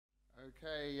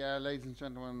Okay, ladies and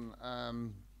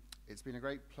gentlemen, it's been a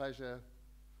great pleasure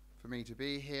for me to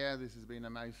be here. This has been a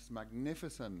most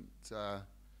magnificent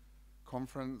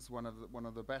conference, one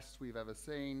of the best we've ever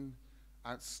seen.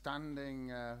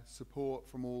 Outstanding support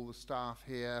from all the staff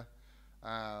here,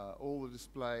 all the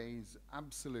displays,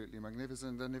 absolutely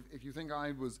magnificent. And if you think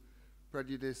I was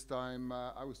prejudiced, I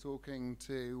was talking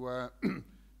to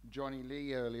Johnny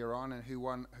Lee earlier on, and who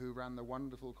ran the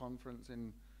wonderful conference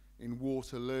in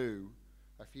Waterloo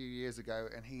a few years ago,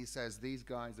 and he says these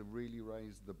guys have really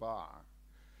raised the bar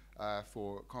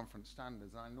for conference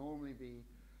standards. And I normally be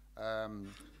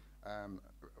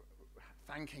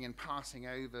thanking and passing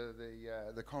over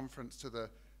the conference to the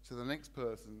next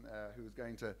person who's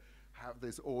going to have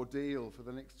this ordeal for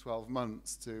the next 12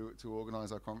 months to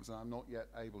organize our conference, and I'm not yet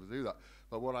able to do that.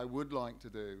 But what I would like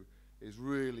to do is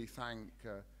really thank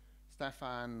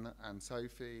Stefan and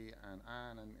Sophie and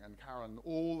Anne and Karen,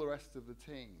 all the rest of the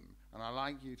team, and I'd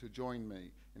like you to join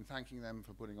me in thanking them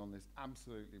for putting on this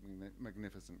absolutely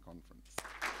magnificent conference.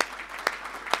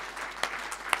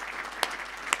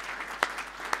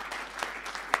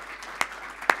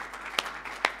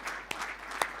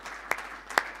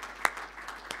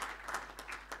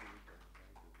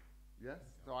 Yes,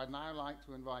 so I'd now like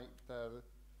to invite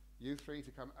you three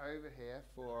to come over here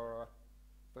for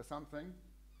something.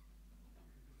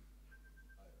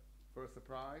 For a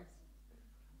surprise.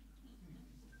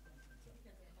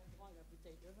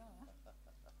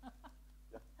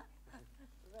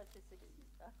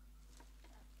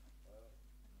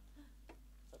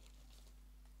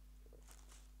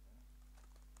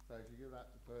 So if you give that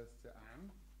first to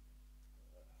Anne.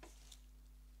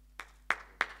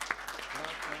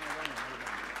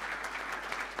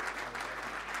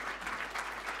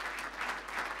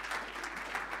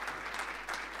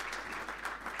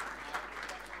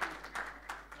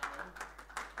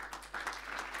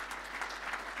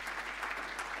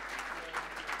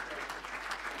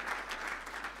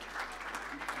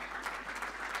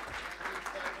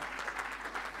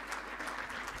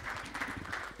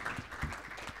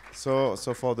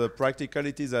 So for the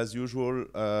practicalities, as usual,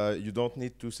 you don't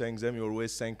need to thank them. You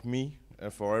always thank me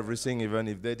for everything, even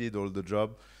if they did all the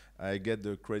job. I get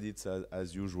the credits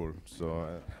as usual. So,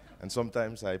 and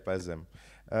sometimes I pass them.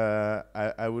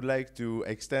 I would like to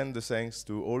extend the thanks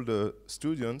to all the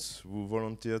students who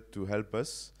volunteered to help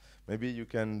us. Maybe you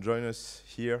can join us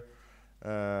here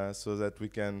so that we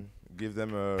can give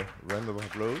them a round of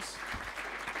applause.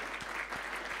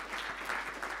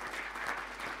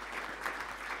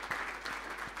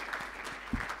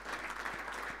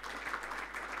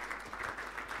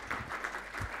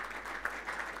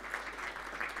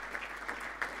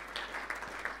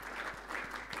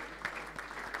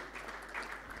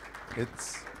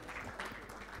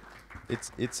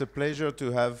 It's a pleasure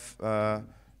to have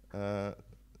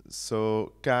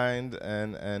so kind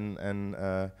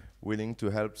and willing to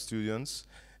help students.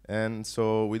 And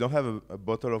so we don't have a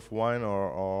bottle of wine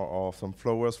or some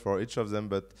flowers for each of them,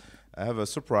 but I have a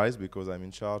surprise because I'm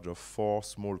in charge of 4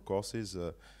 small courses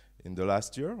in the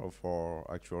last year of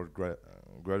our actual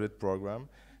graduate program.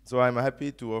 So I'm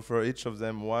happy to offer each of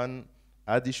them 1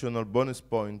 additional bonus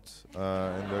point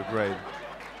in the grade.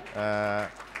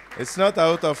 It's not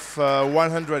out of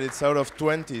 100, it's out of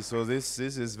 20, so this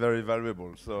is very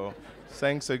valuable. So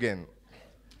thanks again.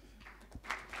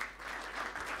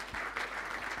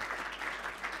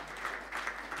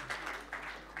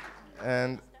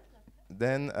 And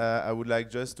then I would like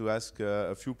just to ask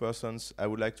a few persons. I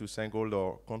would like to thank all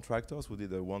our contractors who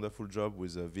did a wonderful job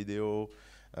with video,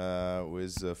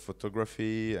 with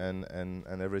photography and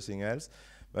everything else.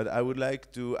 But I would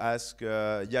like to ask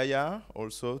Yaya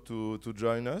also to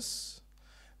join us.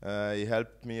 He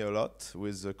helped me a lot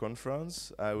with the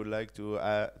conference. I would like to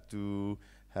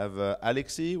have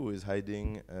Alexi, who is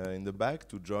hiding in the back,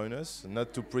 to join us,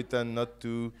 not to pretend not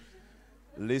to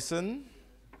listen.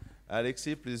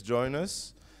 Alexi, please join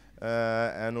us.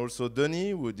 And also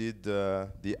Denis, who did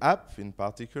the app in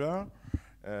particular,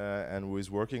 and who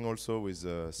is working also with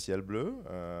Ciel Bleu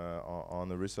on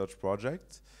a research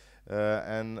project.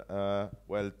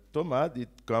 Well, Thomas did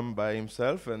come by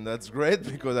himself, and that's great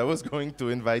because I was going to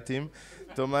invite him.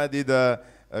 Thomas did a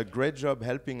great job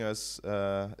helping us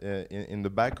in the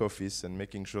back office and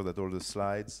making sure that all the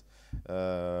slides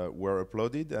were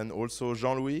uploaded. And also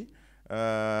Jean-Louis,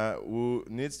 who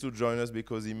needs to join us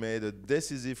because he made a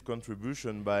decisive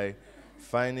contribution by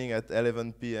finding at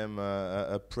 11 p.m.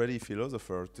 a pretty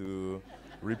philosopher to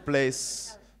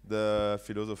replace the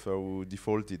philosopher who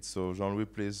defaulted. So Jean-Louis,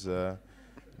 please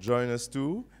join us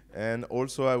too. And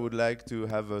also I would like to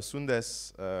have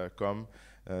Sundes come.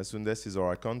 Sundes is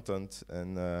our accountant,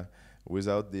 and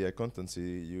without the accountancy,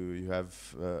 you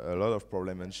have a lot of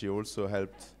problem, and she also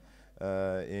helped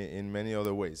in many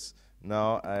other ways.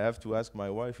 Now I have to ask my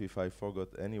wife if I forgot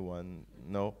anyone.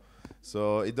 No.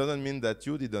 So it doesn't mean that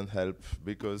you didn't help,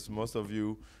 because most of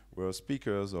you were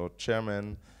speakers or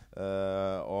chairmen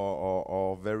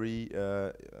or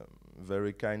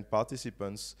very kind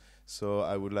participants. So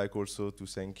I would like also to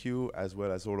thank you, as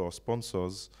well as all our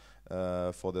sponsors,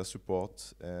 for their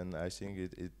support, and I think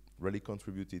it really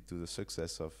contributed to the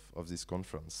success of this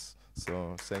conference.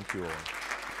 So thank you all.